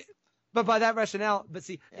doesn't. Okay. But by that rationale,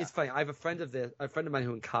 it's funny. I have a friend of mine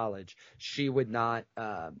who in college, she would not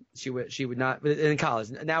in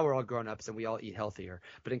college. Now we're all grown ups and we all eat healthier.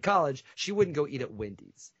 But in college, she wouldn't go eat at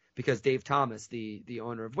Wendy's because Dave Thomas, the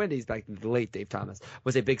owner of Wendy's back in the late Dave Thomas,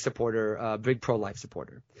 was a big supporter, big pro-life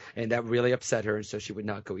supporter. And that really upset her. And so she would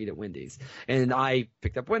not go eat at Wendy's. And I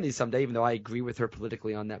picked up Wendy's someday, even though I agree with her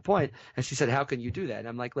politically on that point. And she said, how can you do that? And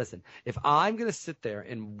I'm like, listen, if I'm going to sit there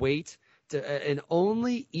and wait and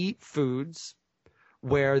only eat foods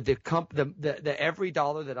where the every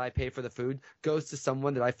dollar that I pay for the food goes to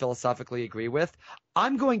someone that I philosophically agree with,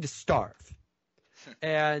 I'm going to starve.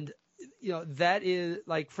 And that is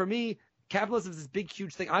like, for me, capitalism is this big,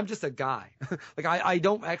 huge thing. I'm just a guy. Like I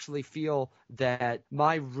don't actually feel that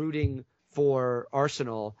my rooting for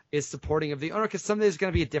Arsenal is supporting of the owner, because someday there's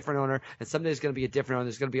going to be a different owner and someday there's going to be a different owner.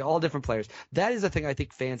 There's going to be all different players. That is the thing I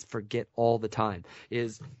think fans forget all the time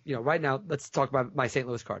is, right now, let's talk about my St.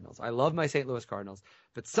 Louis Cardinals. I love my St. Louis Cardinals,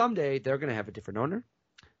 but someday they're going to have a different owner.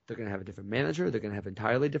 They're going to have a different manager. They're going to have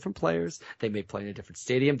entirely different players. They may play in a different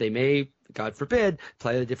stadium. They may, God forbid,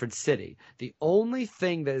 play in a different city. The only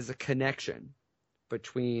thing that is a connection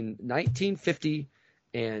between 1950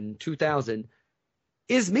 and 2000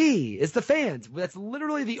 is the fans. That's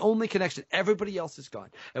literally the only connection. Everybody else is gone.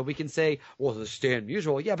 And we can say, well, there's Stan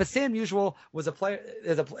Musial. Yeah, but Stan Musial was a player,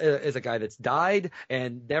 is a guy that's died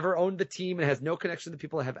and never owned the team and has no connection to the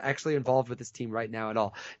people that have actually involved with this team right now at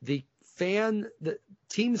all. The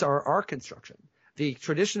teams are our construction. The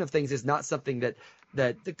tradition of things is not something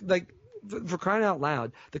that for crying out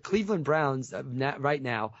loud, the Cleveland Browns right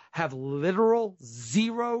now have literal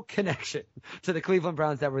zero connection to the Cleveland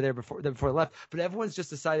Browns that were there before they left. But everyone's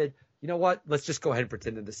just decided, you know what? Let's just go ahead and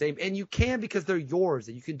pretend they're the same. And you can, because they're yours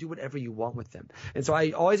and you can do whatever you want with them. And so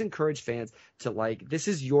I always encourage fans to this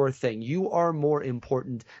is your thing. You are more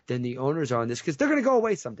important than the owners are on this, because they're going to go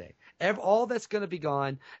away someday. All that's going to be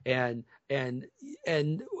gone. And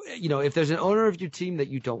if there's an owner of your team that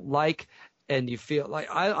you don't like, and you feel like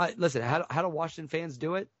I listen, how do Washington fans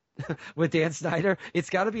do it with Dan Snyder? It's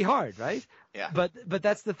got to be hard, right? Yeah. But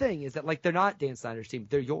that's the thing, is that they're not Dan Snyder's team,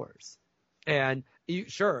 they're yours. And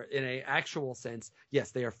sure, in a actual sense,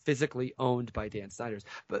 yes, they are physically owned by Dan Snyder,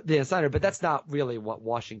 but that's not really what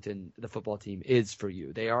Washington, the football team, is for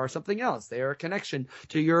you. They are something else. They are a connection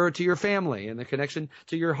to your family and the connection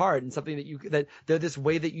to your heart, and something that they're this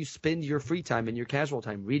way that you spend your free time and your casual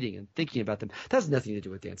time reading and thinking about them. That has nothing to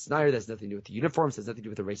do with Dan Snyder. That has nothing to do with the uniforms. That has nothing to do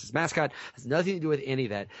with the racist mascot. That has nothing to do with any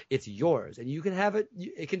of that. It's yours, and you can have it.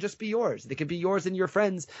 It can just be yours. It can be yours and your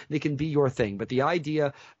friends. It can be your thing. But the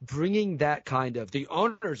idea, bringing that kind of, the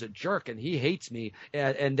owner's a jerk and he hates me,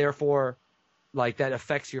 and therefore that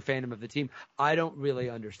affects your fandom of the team. I don't really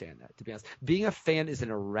understand that, to be honest. Being a fan is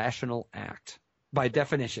an irrational act by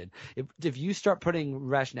definition. If you start putting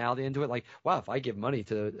rationality into it, wow, if I give money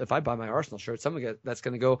if I buy my Arsenal shirt, that's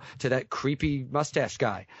going to go to that creepy mustache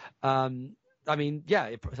guy. Some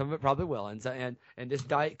of it probably will. And this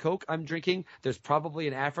Diet Coke I'm drinking, there's probably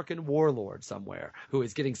an African warlord somewhere who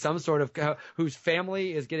is getting some sort of, whose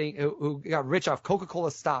family is who got rich off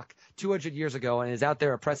Coca-Cola stock 200 years ago and is out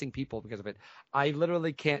there oppressing people because of it. I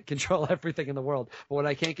literally can't control everything in the world, but what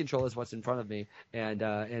I can control is what's in front of me.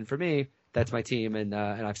 And for me, that's my team, and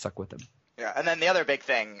I've stuck with them. Yeah, and then the other big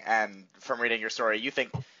thing, and from reading your story, you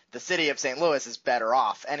think the city of St. Louis is better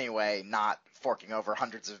off anyway, not forking over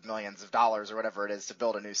hundreds of millions of dollars or whatever it is to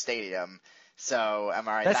build a new stadium. So am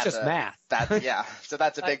I right? That's just math. Yeah. So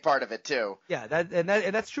that's a big part of it too. Yeah,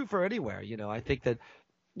 that's true for anywhere. I think that,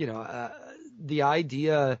 the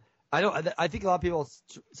idea. I think a lot of people.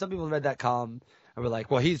 Some people read that column and were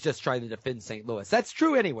like, well, he's just trying to defend St. Louis. That's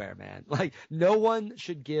true anywhere, man. No one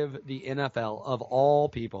should give the NFL, of all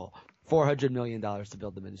people, $400 million to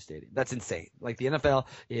build them in a stadium. That's insane. The NFL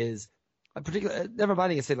is never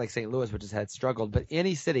minding a city like St. Louis, which has had struggled, but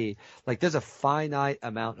any city, there's a finite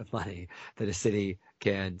amount of money that a city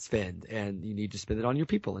can spend, and you need to spend it on your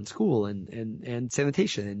people and school and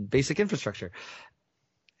sanitation and basic infrastructure.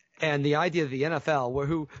 And the idea of the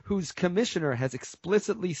NFL, whose commissioner has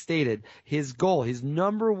explicitly stated his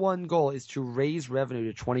number one goal is to raise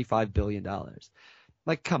revenue to $25 billion.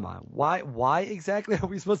 Like, come on, why exactly are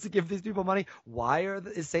we supposed to give these people money? Why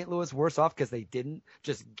is St. Louis worse off because they didn't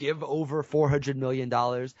just give over $400 million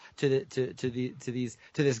to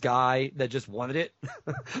this guy that just wanted it?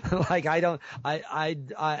 Like, and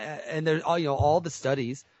there's all the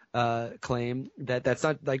studies claim that's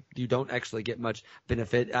not like you don't actually get much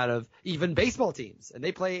benefit out of even baseball teams, and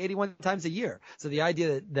they play 81 times a year. So the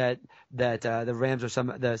idea that the Rams are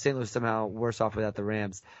the St. Louis somehow worse off without the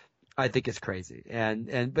Rams, I think it's crazy.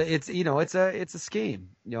 But it's it's a scheme.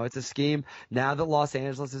 It's a scheme. Now that Los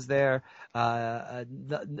Angeles is there,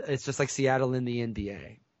 it's just like Seattle in the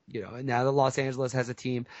NBA. And now that Los Angeles has a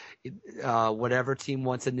team, whatever team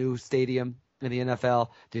wants a new stadium in the NFL,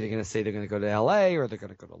 do they going to say they're going to go to LA, or they're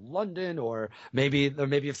going to go to London, or maybe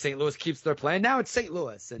if St. Louis keeps their plan, now it's St.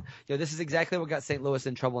 Louis. And this is exactly what got St. Louis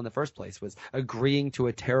in trouble in the first place, was agreeing to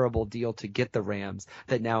a terrible deal to get the Rams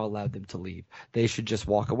that now allowed them to leave. They should just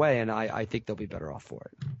walk away, and I think they'll be better off for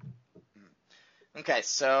it. Okay,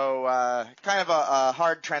 so kind of a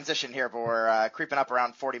hard transition here, but we're creeping up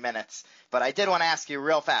around 40 minutes. But I did want to ask you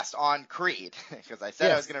real fast on Creed, because I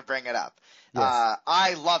said I was going to bring it up. Yes.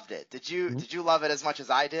 I loved it. Did you love it as much as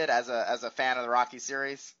I did as a fan of the Rocky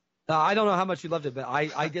series? I don't know how much you loved it, but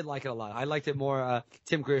I did like it a lot. I liked it more.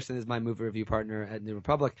 Tim Grierson is my movie review partner at New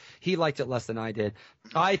Republic. He liked it less than I did.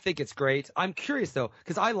 I think it's great. I'm curious, though,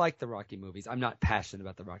 because I like the Rocky movies. I'm not passionate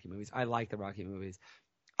about the Rocky movies. I like the Rocky movies.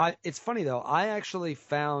 It's funny, though. I actually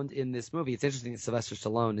found in this movie, it's interesting that Sylvester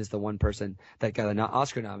Stallone is the one person that got an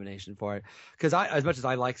Oscar nomination for it. Because as much as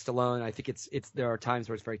I like Stallone, I think there are times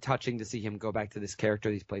where it's very touching to see him go back to this character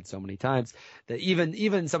he's played so many times. That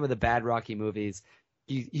even some of the bad Rocky movies,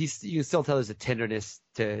 you can still tell there's a tenderness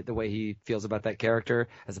to the way he feels about that character,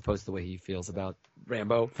 as opposed to the way he feels about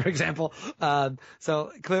Rambo, for example.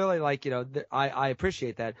 So clearly, I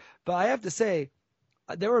appreciate that. But I have to say,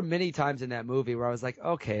 there were many times in that movie where I was like,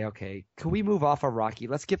 okay, can we move off of Rocky?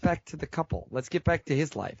 Let's get back to the couple. Let's get back to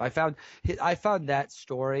his life. I found that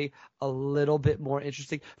story a little bit more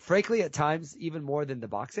interesting. Frankly, at times, even more than the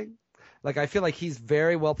boxing. Like, I feel like he's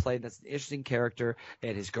very well played. That's an interesting character,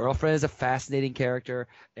 and his girlfriend is a fascinating character,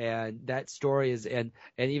 and that story is, and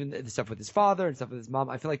even the stuff with his father and stuff with his mom,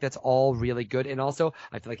 I feel like that's all really good. And also,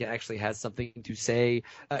 I feel like it actually has something to say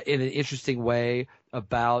in an interesting way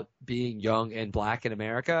about being young and black in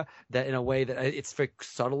America, that in a way that it's very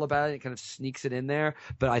subtle about it. It kind of sneaks it in there,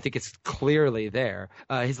 but I think it's clearly there.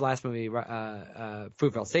 His last movie,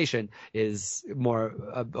 Fruitvale Station, is more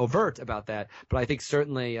overt about that, but I think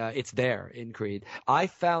certainly it's there in Creed. I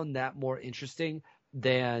found that more interesting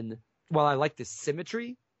than, well, I like the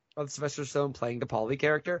symmetry of Sylvester Stallone playing the Paulie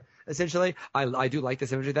character, essentially. I do like the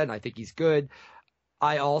symmetry of that, and I think he's good.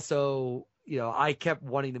 I also, I kept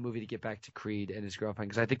wanting the movie to get back to Creed and his girlfriend,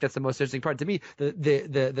 because I think that's the most interesting part to me.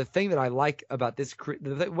 The thing that I like about this,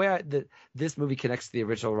 the way this movie connects to the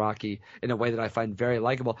original Rocky in a way that I find very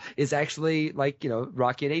likable, is actually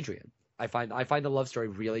Rocky and Adrian. I find the love story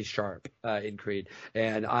really sharp in Creed,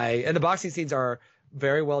 and the boxing scenes are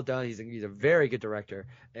very well done. He's a very good director,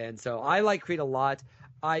 and so I like Creed a lot.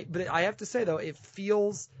 But I have to say, though, it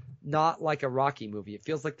feels not like a Rocky movie. It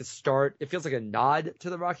feels like the start. It feels like a nod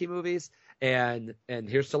to the Rocky movies, and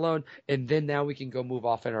here's Stallone, and then now we can go move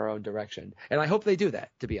off in our own direction. And I hope they do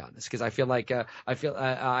that, to be honest, because I feel like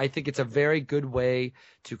I think it's a very good way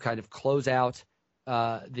to kind of close out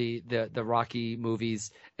the Rocky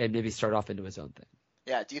movies and maybe start off into his own thing.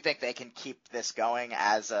 Yeah, do you think they can keep this going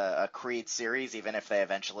as a Creed series, even if they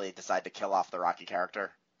eventually decide to kill off the Rocky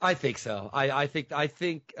character? I think so. I think.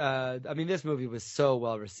 I mean, this movie was so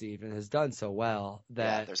well received and has done so well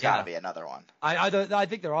that there's got to be another one. I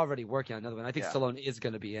think they're already working on another one. I think Stallone is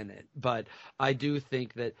going to be in it, but I do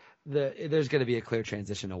think that there's going to be a clear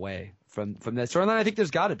transition away from that storyline. I think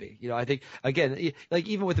there's got to be. I think, again, like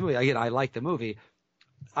even with the movie, again, I like the movie.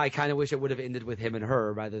 I kind of wish it would have ended with him and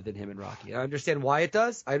her rather than him and Rocky. I understand why it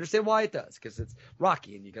does. Because it's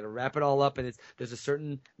Rocky and you got to wrap it all up, and there's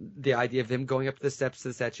the idea of him going up the steps to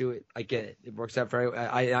the statue. I get it. It works out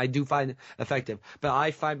I do find it effective, but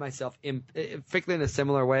I find myself particularly in a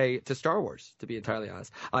similar way to Star Wars, to be entirely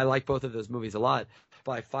honest. I like both of those movies a lot,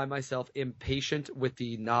 but I find myself impatient with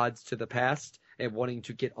the nods to the past and wanting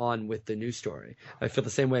to get on with the new story. I feel the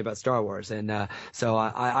same way about Star Wars, and so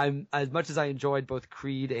I'm, as much as I enjoyed both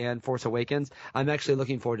Creed and Force Awakens, I'm actually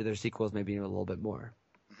looking forward to their sequels maybe a little bit more.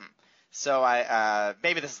 Mm-hmm. So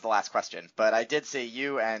maybe this is the last question, but I did see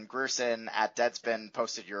you and Grierson at Deadspin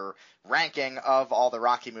posted your ranking of all the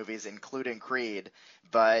Rocky movies, including Creed.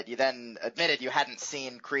 but you then admitted you hadn't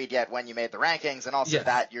seen Creed yet when you made the rankings, and also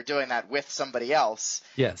that you're doing that with somebody else.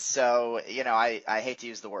 Yes. So, I hate to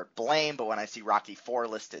use the word blame, but when I see Rocky IV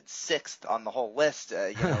listed 6th on the whole list,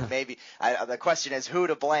 maybe the question is who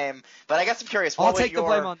to blame. But I guess I'm curious. I'll take the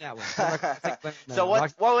blame on that one. So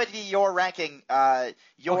what would be your ranking,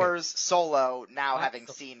 yours solo, now having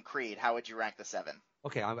seen Creed? How would you rank the 7?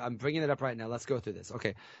 Okay, I'm bringing it up right now. Let's go through this.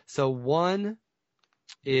 Okay, so 1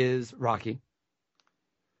 is Rocky.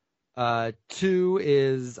 2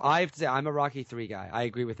 is, I have to say, I'm a Rocky 3 guy. I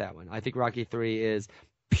agree with that one. I think Rocky 3 is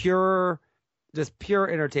pure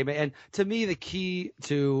entertainment. And to me, the key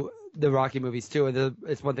to the Rocky movies too, and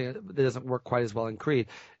it's one thing that doesn't work quite as well in Creed.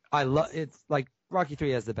 It's like Rocky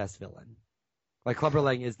 3 has the best villain. Like Clubber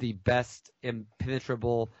Lang is the best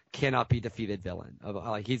impenetrable, cannot be defeated villain.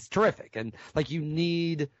 He's terrific, and like you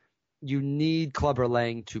need Clubber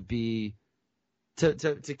Lang to be to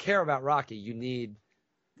care about Rocky. You need.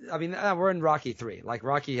 I mean, we're in Rocky 3. Like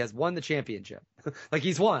Rocky has won the championship. Like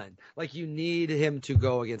he's won. Like you need him to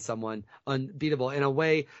go against someone unbeatable in a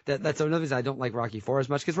way that's another reason I don't like Rocky 4 as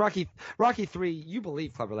much, because Rocky 3, you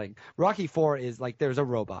believe Clubber Lang. Rocky 4 is like there's a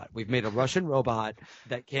robot. We've made a Russian robot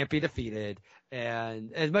that can't be defeated.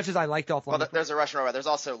 And as much as I like Dolph Lundgren, well, there's a Russian robot. There's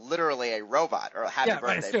also literally a robot, or a Happy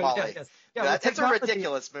Birthday, Polly. It's a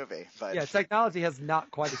ridiculous movie. But yeah, technology has not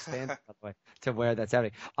quite expanded by the way, to where that's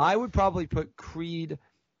happening. I would probably put Creed.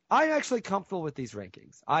 I'm actually comfortable with these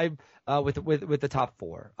rankings. I'm with the top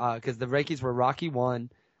 4 because the rankings were Rocky 1,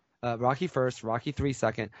 Rocky 1st, Rocky 3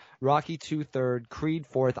 2nd, Rocky 2 3rd, Creed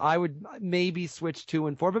 4th. I would maybe switch 2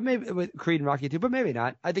 and 4, but maybe with Creed and Rocky 2, but maybe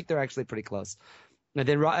not. I think they're actually pretty close. And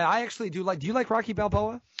then I actually do like. Do you like Rocky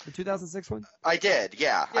Balboa, the 2006 one? I did,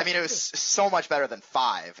 yeah. I mean, it was so much better than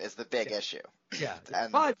 5 is the big issue. Yeah,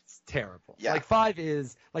 and 5 is terrible. Yeah. Like 5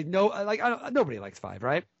 is like nobody likes 5,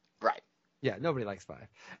 right? Right. Yeah, nobody likes 5.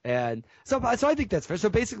 And so I think that's fair. So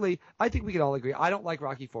basically, I think we can all agree. I don't like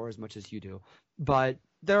Rocky 4 as much as you do. But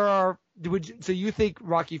so you think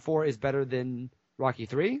Rocky 4 is better than Rocky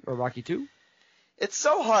 3 or Rocky 2? It's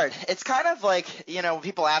so hard. It's kind of like,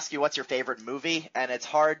 people ask you what's your favorite movie, and it's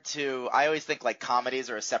hard to – I always think like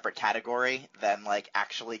comedies are a separate category than like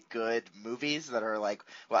actually good movies that are like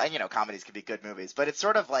 – well, and comedies can be good movies. But it's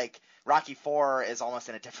sort of like Rocky 4 is almost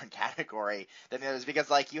in a different category than the others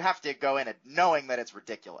because like you have to go in it knowing that it's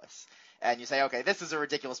ridiculous. And you say, okay, this is a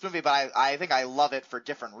ridiculous movie, but I think I love it for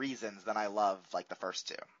different reasons than I love like the first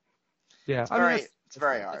 2. Yeah. It's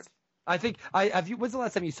very hard. I think – when's the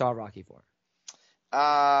last time you saw Rocky 4?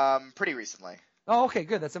 Pretty recently. Oh, okay,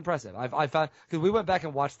 good. That's impressive. I found because we went back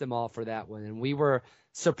and watched them all for that one, and we were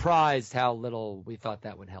surprised how little we thought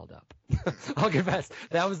that one held up. I'll confess,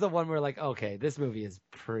 that was the one where like, okay, this movie is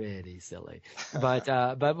pretty silly, but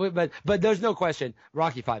there's no question,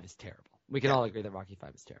 Rocky 5 is terrible. We can all agree that Rocky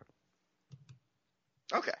 5 is terrible.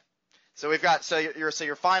 Okay, so we've got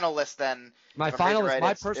your final list then. My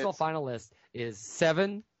personal final list is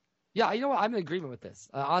 7. Yeah, you know what? I'm in agreement with this.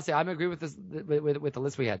 Honestly, I'm in agreement with this with the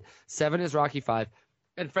list we had. 7 is Rocky 5,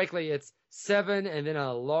 and frankly, it's 7 and then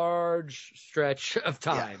a large stretch of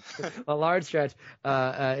time. Yeah. A large stretch.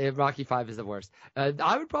 Rocky 5 is the worst.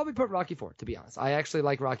 I would probably put Rocky 4, to be honest. I actually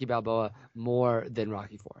like Rocky Balboa more than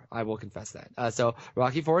Rocky 4. I will confess that. So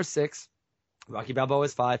Rocky 4 is 6. Rocky Balboa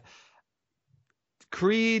is 5.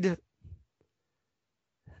 Creed.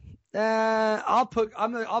 I'll put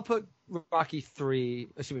Rocky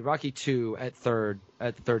 2 at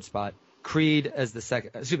the third spot. Creed as the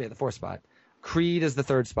second. Excuse me, at the 4th spot. Creed as the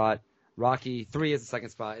 3rd spot. Rocky 3 as the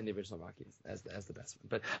 2nd spot, and the original Rocky as the best one.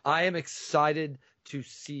 But I am excited to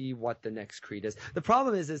see what the next Creed is. The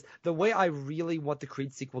problem is the way I really want the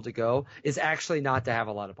Creed sequel to go is actually not to have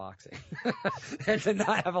a lot of boxing and to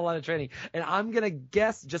not have a lot of training. And I'm gonna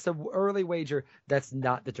guess, just an early wager, that's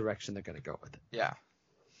not the direction they're gonna go with it. Yeah.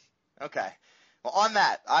 Okay. Well, on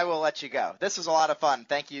that, I will let you go. This was a lot of fun.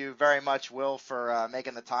 Thank you very much, Will, for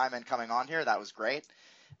making the time and coming on here. That was great.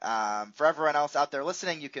 For everyone else out there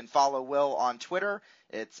listening, you can follow Will on Twitter.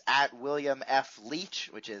 It's at William F. Leitch,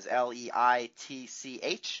 which is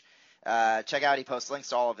Leitch. Check out, he posts links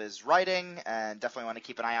to all of his writing, and definitely want to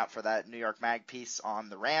keep an eye out for that New York Mag piece on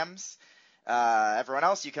the Rams. Everyone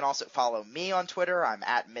else, you can also follow me on Twitter. I'm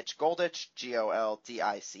at Mitch Goldich,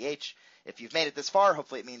 Goldich. If you've made it this far,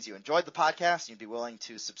 hopefully it means you enjoyed the podcast and you'd be willing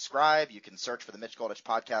to subscribe. You can search for the Mitch Goldich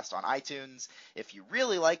podcast on iTunes. If you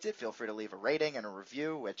really liked it, feel free to leave a rating and a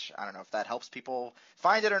review, which I don't know if that helps people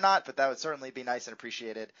find it or not, but that would certainly be nice and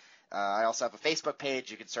appreciated. I also have a Facebook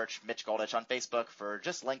page. You can search Mitch Goldich on Facebook for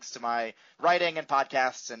just links to my writing and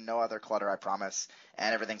podcasts and no other clutter, I promise.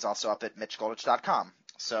 And everything's also up at mitchgoldich.com.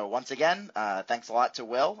 So once again, thanks a lot to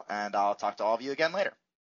Will, and I'll talk to all of you again later.